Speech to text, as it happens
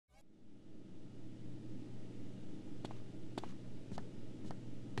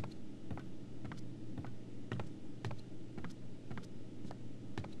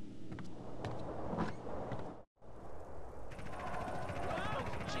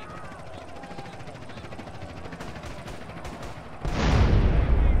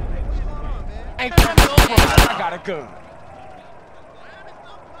Ain't that I got a gun.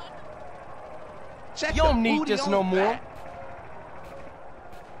 You don't need this no more.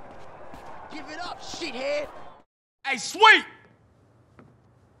 Give it up, shithead. Hey, Sweet!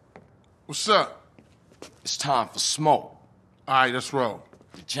 What's up? It's time for smoke. All right, let's roll.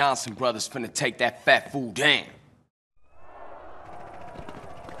 The Johnson brothers finna take that fat fool down.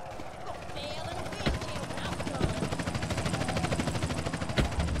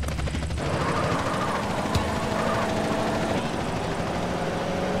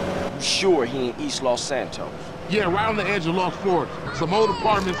 You sure he in East Los Santos? Yeah, right on the edge of Lost Forest. Some old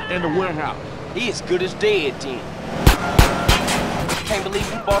apartments and a warehouse. He as good as dead then. Can't believe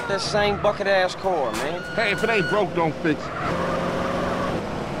you bought that same bucket-ass car, man. Hey, if it ain't broke, don't fix it.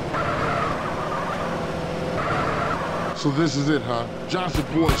 So this is it, huh? Johnson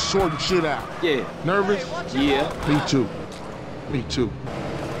boys sorting shit out. Yeah. Nervous? Yeah. Me too. Me too.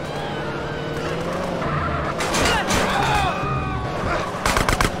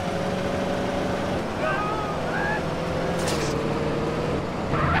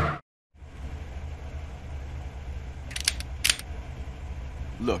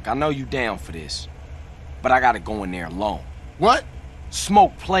 Look, I know you down for this, but I gotta go in there alone. What?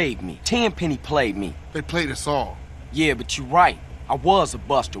 Smoke played me. Tenpenny played me. They played us all. Yeah, but you're right. I was a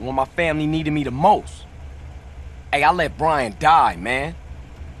buster when my family needed me the most. Hey, I let Brian die, man.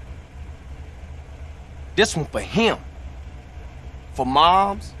 This one for him. For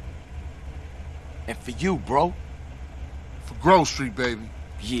Moms. And for you, bro. For Grove Street, baby.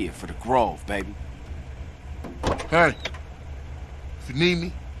 Yeah, for the Grove, baby. Hey. If you need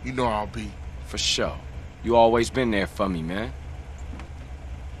me, you know I'll be. For sure. You always been there for me, man.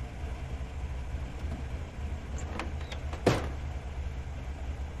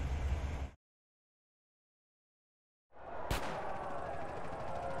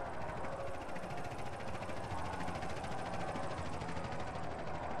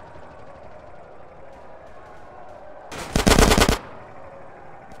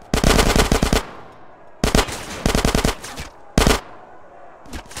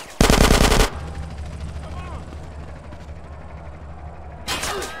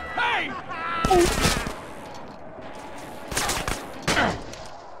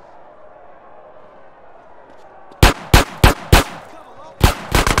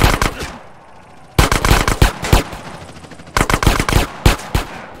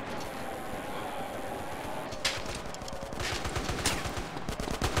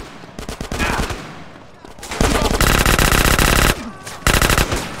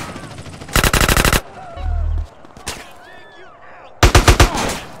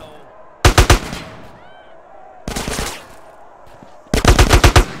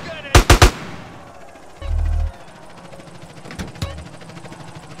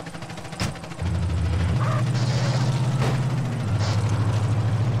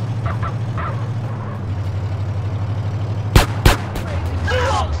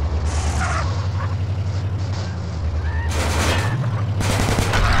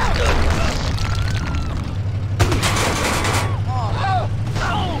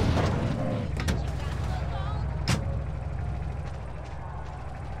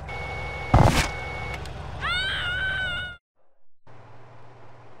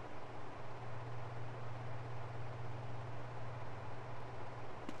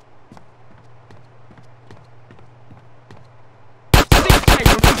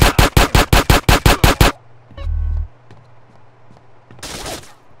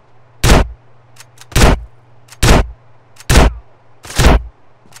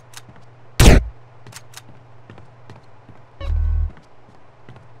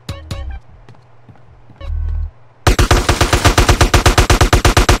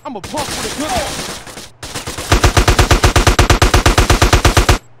 I'm a punk with a good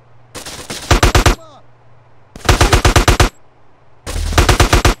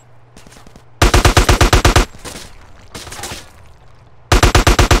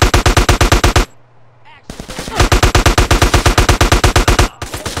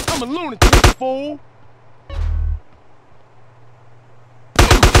I'm a lunatic, fool.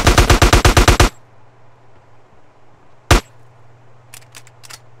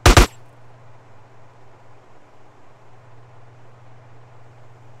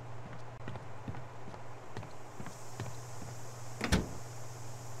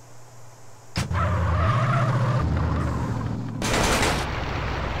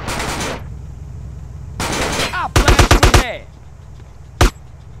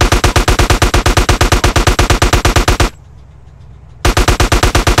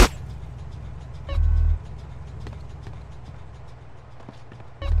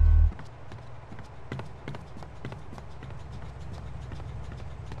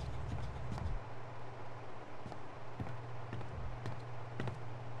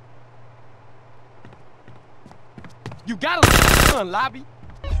 You gotta let the gun, Lobby.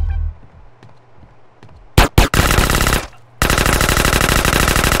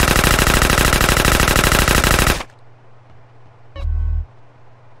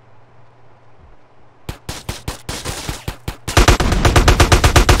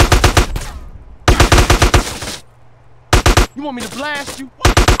 You want me to blast you?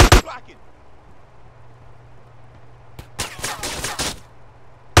 What? Blocking.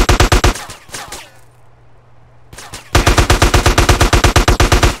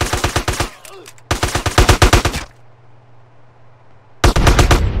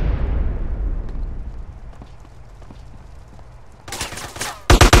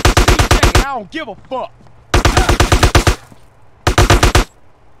 I don't give a fuck.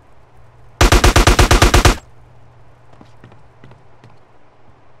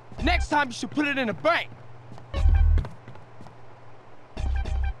 Next time you should put it in a bank.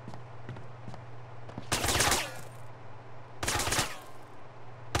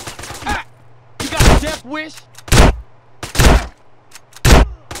 Ah, you got a death wish?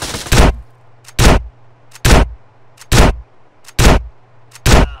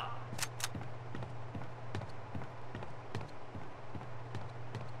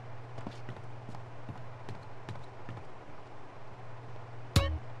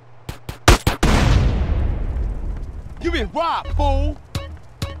 You been robbed, fool!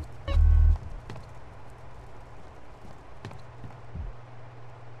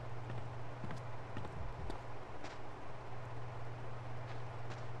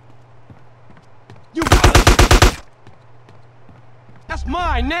 You... That's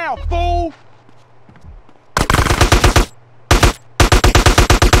mine now, fool!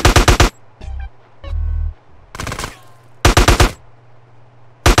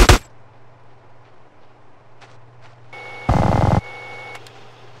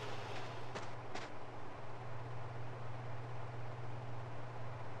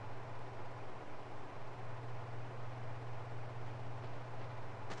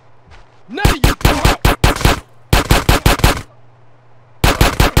 None of you come out!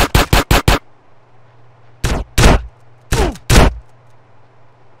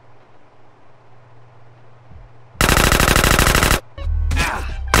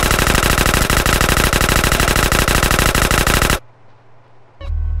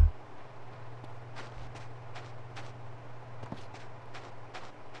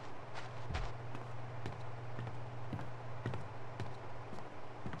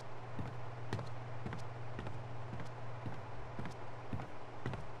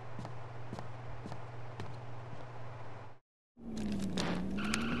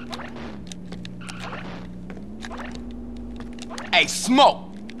 Hey,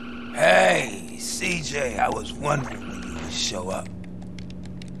 Smoke! Hey, CJ, I was wondering when you would show up.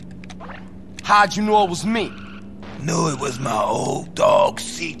 How'd you know it was me? Knew it was my old dog,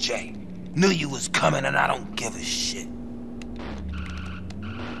 CJ. Knew you was coming and I don't give a shit.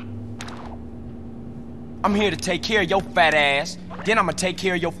 I'm here to take care of your fat ass. Then I'm gonna take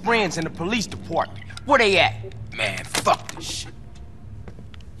care of your friends in the police department. Where they at? Man, fuck this shit.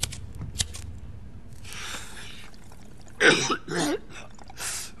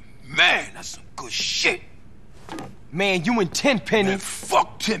 Man, that's some good shit. Man, you and Tenpenny. And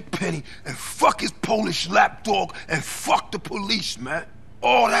fuck Tenpenny, and fuck his Polish lapdog, and fuck the police, man.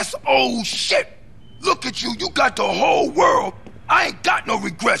 Oh, that's old shit. Look at you, you got the whole world. I ain't got no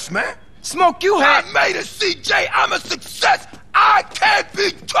regrets, man. Smoke, you had... I made it, CJ. I'm a success. I can't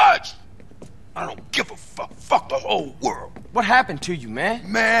be touched. I don't give a fuck. Fuck the whole world. What happened to you,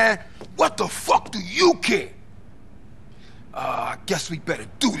 man? Man, what the fuck do you care? I guess we better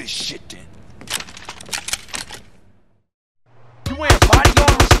do this shit then. You wearing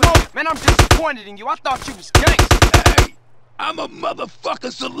bodyguard with Smoke? Man, I'm disappointed in you. I thought you was gangster. Hey, I'm a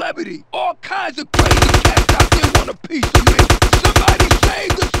motherfucking celebrity. All kinds of crazy cats out there want a piece of me. Somebody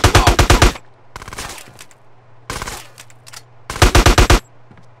save the Smoke.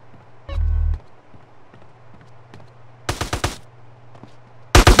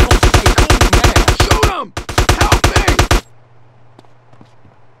 Stay cool, man. Shoot him! Help me!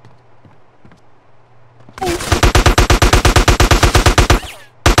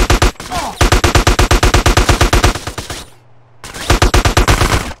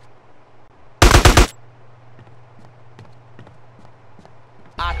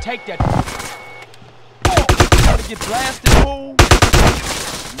 I take that. Oh, wanna get blasted, fool?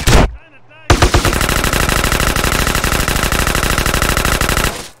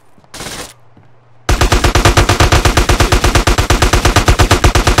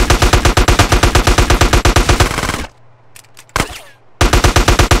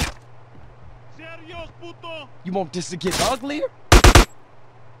 You want this to get uglier?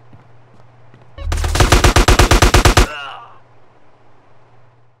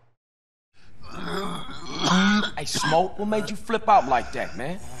 Hey, Smoke, what made you flip out like that,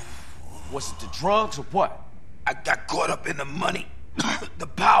 man? Was it the drugs or what? I got caught up in the money, the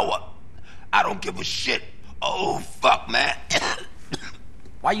power. I don't give a shit. Oh, fuck, man.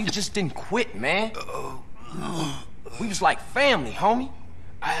 Why you just didn't quit, man? We was like family, homie.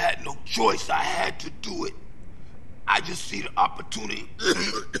 I had no choice. I had to do it. I just see the opportunity.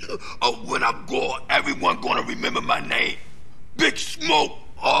 Oh, when I'm gone, everyone gonna remember my name. Big Smoke.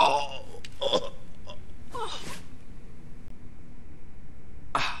 Oh.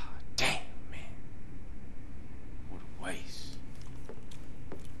 Ah, damn, man. What a waste.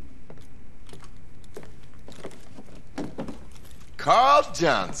 Carl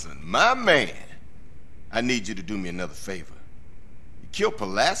Johnson, my man. I need you to do me another favor. You killed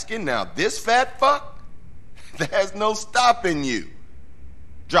Pulaski, now this fat fuck? There's no stopping you.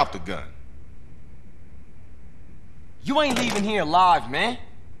 Drop the gun. You ain't leaving here alive, man.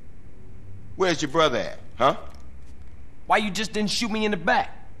 Where's your brother at, huh? Why you just didn't shoot me in the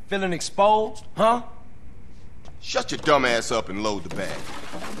back? Feeling exposed, huh? Shut your dumb ass up and load the bag.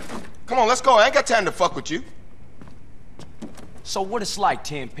 Come on, let's go. I ain't got time to fuck with you. So what it's like,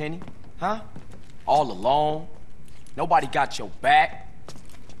 Tenpenny, huh? All alone? Nobody got your back?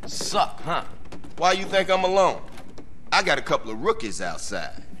 Suck, huh? Why you think I'm alone? I got a couple of rookies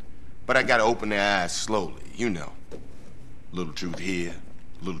outside. But I gotta open their eyes slowly, you know. Little truth here,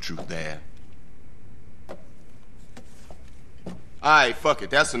 little truth there. Alright, fuck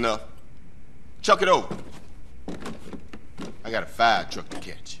it, that's enough. Chuck it over. I got a fire truck to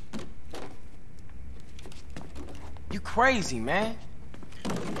catch. You crazy, man.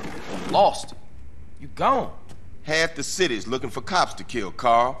 Lost it. You gone. Half the city's looking for cops to kill,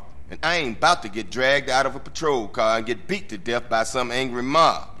 Carl. And I ain't about to get dragged out of a patrol car and get beat to death by some angry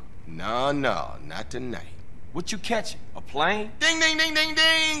mob. No, not tonight. What you catching? A plane? Ding, ding, ding, ding,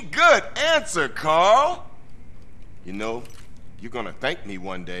 ding! Good answer, Carl! You know, you're gonna thank me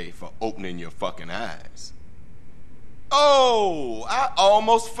one day for opening your fucking eyes. Oh, I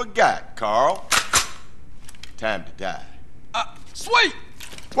almost forgot, Carl. Time to die. Sweet!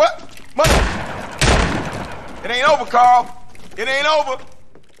 What? Mother... It ain't over, Carl. It ain't over.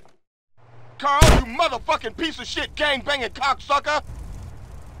 Carl, you motherfucking piece of shit gang-banging cocksucker!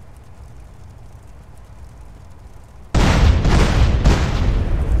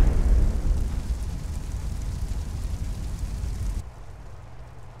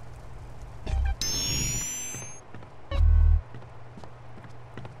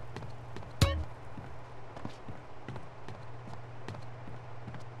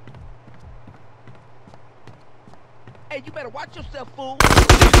 Hey, you better watch yourself, fool.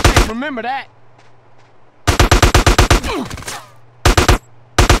 Remember that.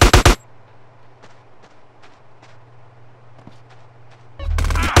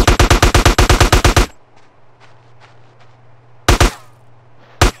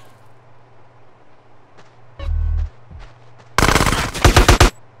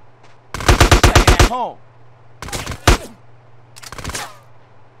 Stay at home.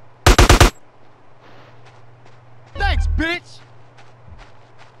 Thanks, bitch!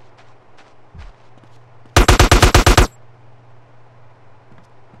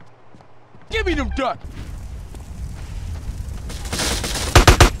 Give me them ducks!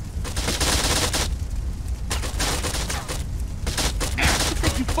 You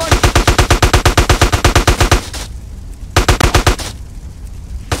think you funny?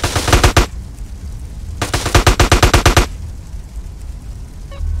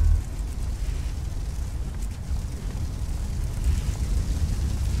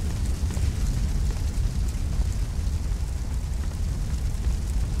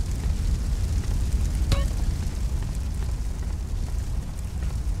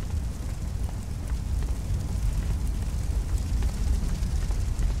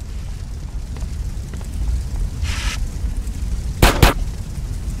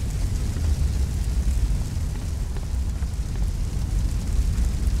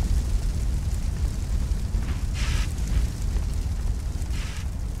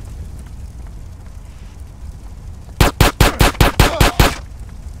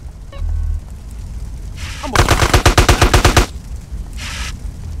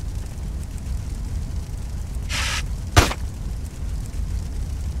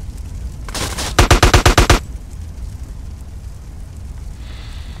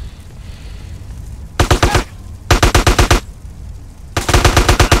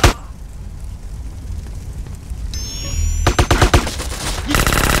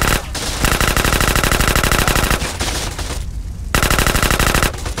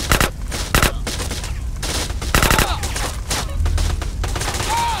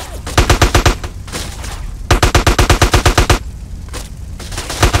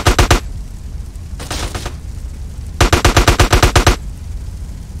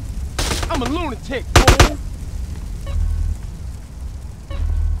 I'm a lunatic, fool.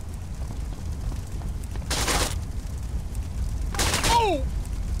 Oh!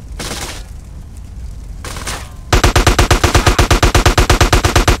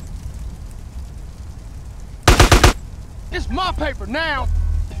 It's my paper now.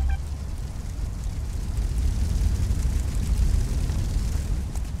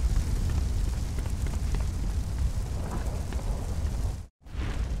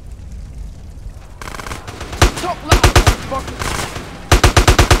 Talk loud, motherfucker.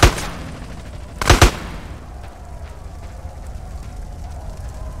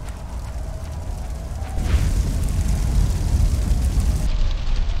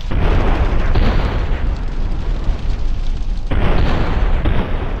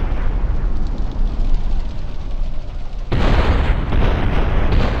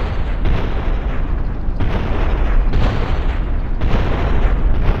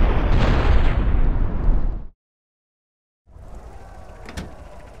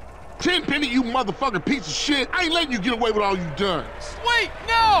 Tenpenny, you motherfucking piece of shit. I ain't letting you get away with all you done. Wait,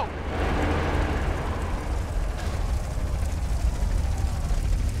 no!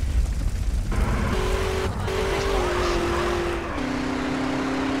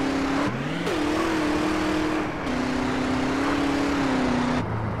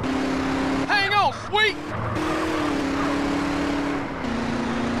 Hang on, sweet!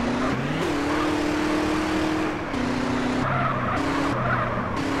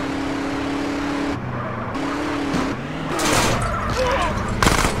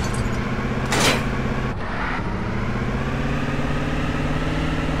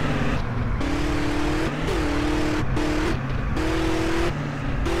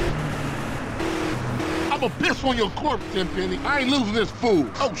 I'ma piss on your corpse, Tenpenny. I ain't losing this fool.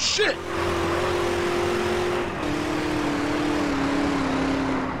 Oh, shit!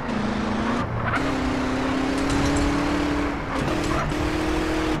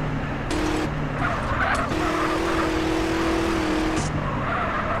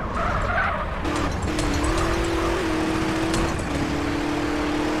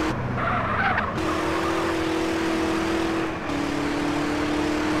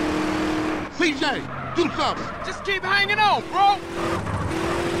 CJ, do something. Just keep hanging on, bro!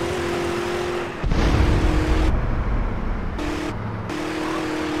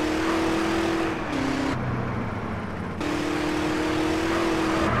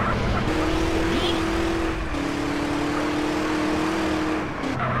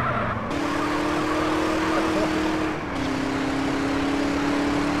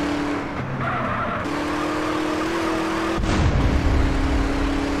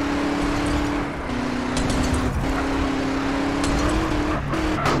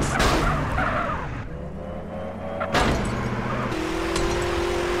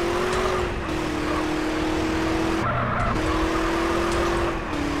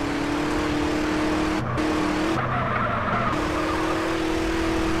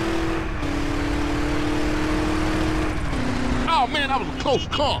 Oh man, that was a close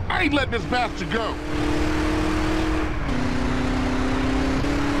call. I ain't letting this bastard go.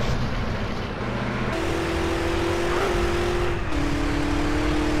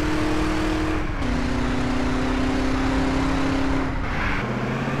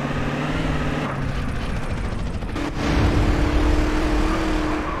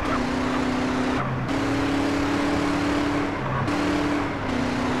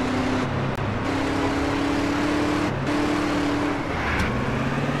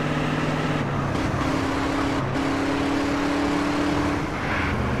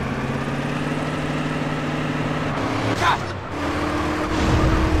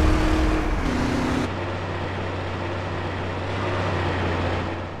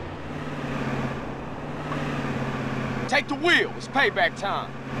 Take the wheel. It's payback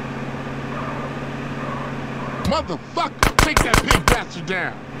time. Motherfucker, take that big bastard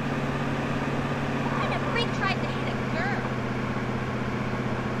down. What kind of freak tried to hit a girl?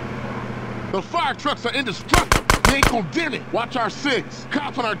 Those fire trucks are indestructible. They ain't gonna dent it. Watch our six.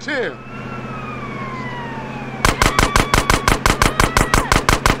 Cops on our tail.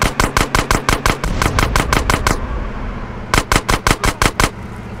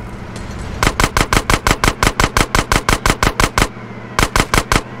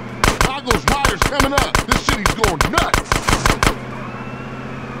 Those riders coming up. This city's going nuts.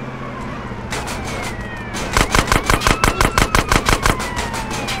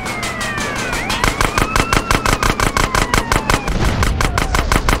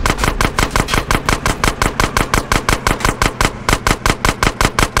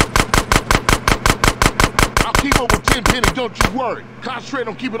 keep up with Tenpenny, don't you worry. Concentrate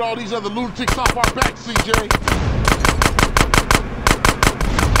on keeping all these other lunatics off our back, CJ.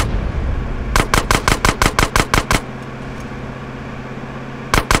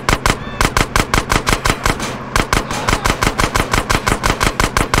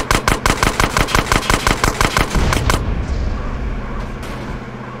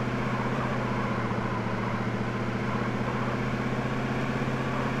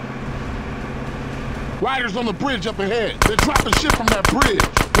 Riders on the bridge up ahead. They're dropping shit from that bridge.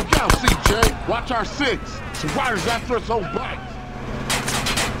 Look out, CJ. Watch our 6. Some riders after us on bikes.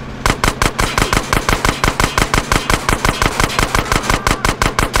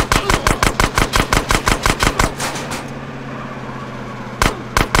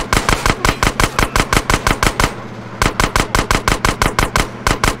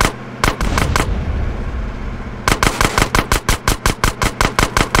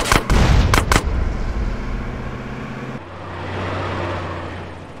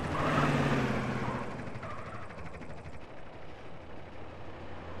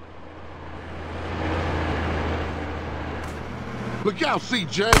 Look out,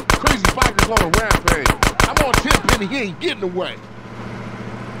 CJ. Crazy bikers on a rampage. I'm on Tenpenny, he ain't getting away.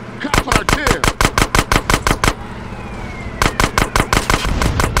 Cops on our tail.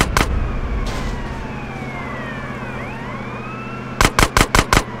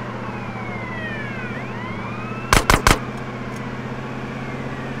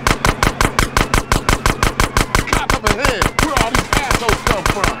 Cops up ahead. Where all these assholes come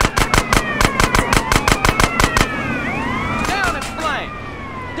from?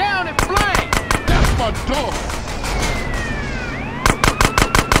 Down in flame! That's my dog!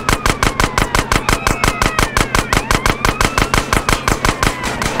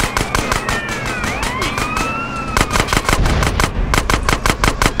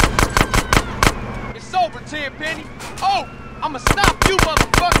 It's over, Tenpenny. Oh, I'ma stop you,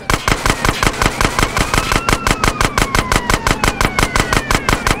 motherfucker!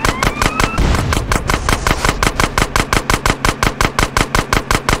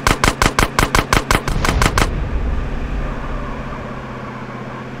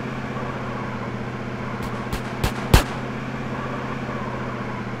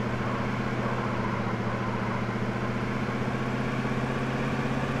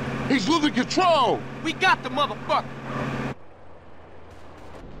 He's losing control! We got the motherfucker!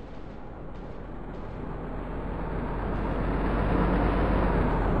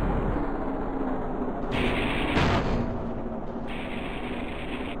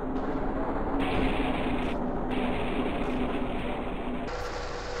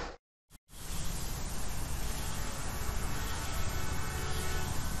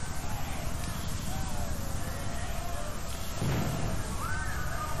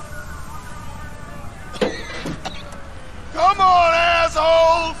 Come on,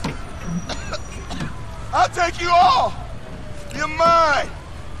 assholes! I'll take you all! You're mine!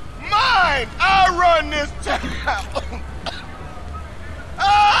 Mine! I run this town!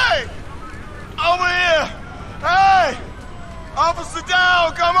 Hey! Over here! Hey! Officer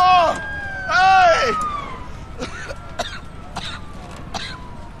down, come on! Hey!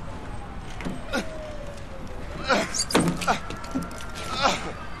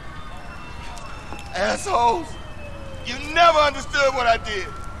 Assholes! You never understood what I did.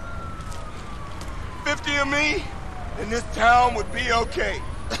 50 of me, and this town would be okay.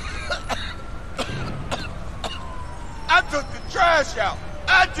 I took the trash out.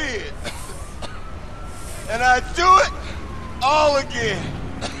 I did. And I'd do it all again.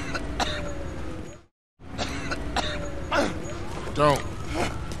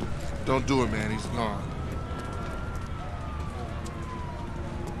 Don't do it, man. He's gone.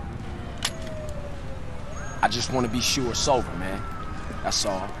 I just want to be sure it's over, man. That's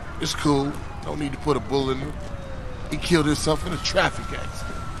all. It's cool. No need to put a bullet in him. He killed himself in a traffic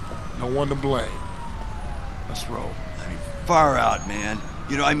accident. No one to blame. Let's roll. I mean, far out, man.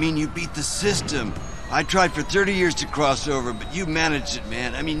 You know, I mean, you beat the system. I tried for 30 years to cross over, but you managed it,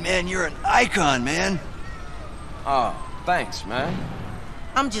 man. I mean, man, you're an icon, man. Oh, thanks, man.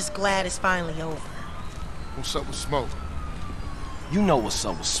 I'm just glad it's finally over. What's up with Smoke? You know what's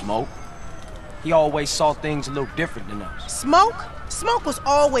up with Smoke. He always saw things a little different than us. Smoke? Smoke was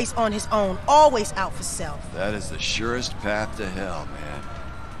always on his own, always out for self. That is the surest path to hell, man.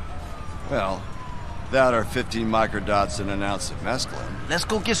 Well, without our 15 microdots and an ounce of mescaline, let's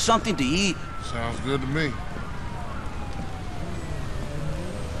go get something to eat. Sounds good to me.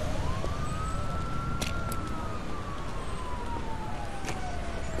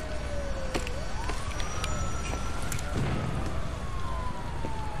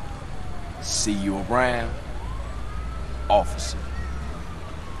 See you around. officer.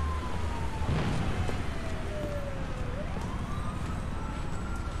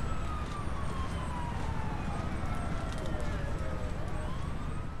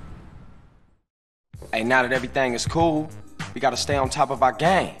 Hey, now that everything is cool, we gotta stay on top of our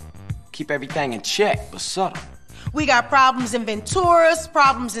game. Keep everything in check, but subtle. We got problems in Venturas,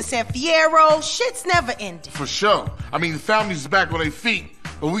 problems in San Fierro. Shit's never ending. For sure. I mean, the family's back on their feet,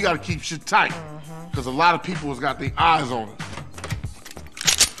 but we gotta keep shit tight. Because a lot of people has got their eyes on us.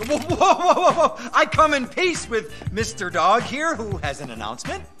 Whoa, whoa, whoa, whoa, whoa. I come in peace with Mr. Dog here, who has an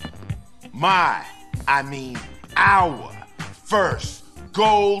announcement. Our first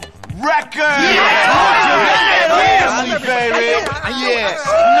gold record! Yeah, baby! Yeah,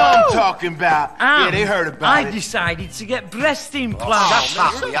 you know what I'm talking about. Yeah, they heard about it. I decided to get breast implants.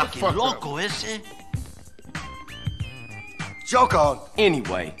 Loco, ese. Joke on.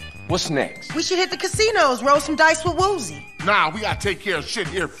 Anyway, what's next? We should hit the casinos, roll some dice with Woozie. Nah, we gotta take care of shit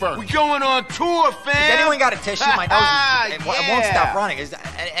here first. We going on tour, fam! Has anyone got a tissue? My nose it won't stop running. Is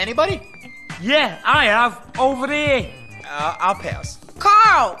anybody? Yeah, I have. Over there. I'll pass.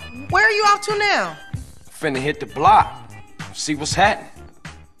 Carl, where are you off to now? Finna hit the block. See what's happening.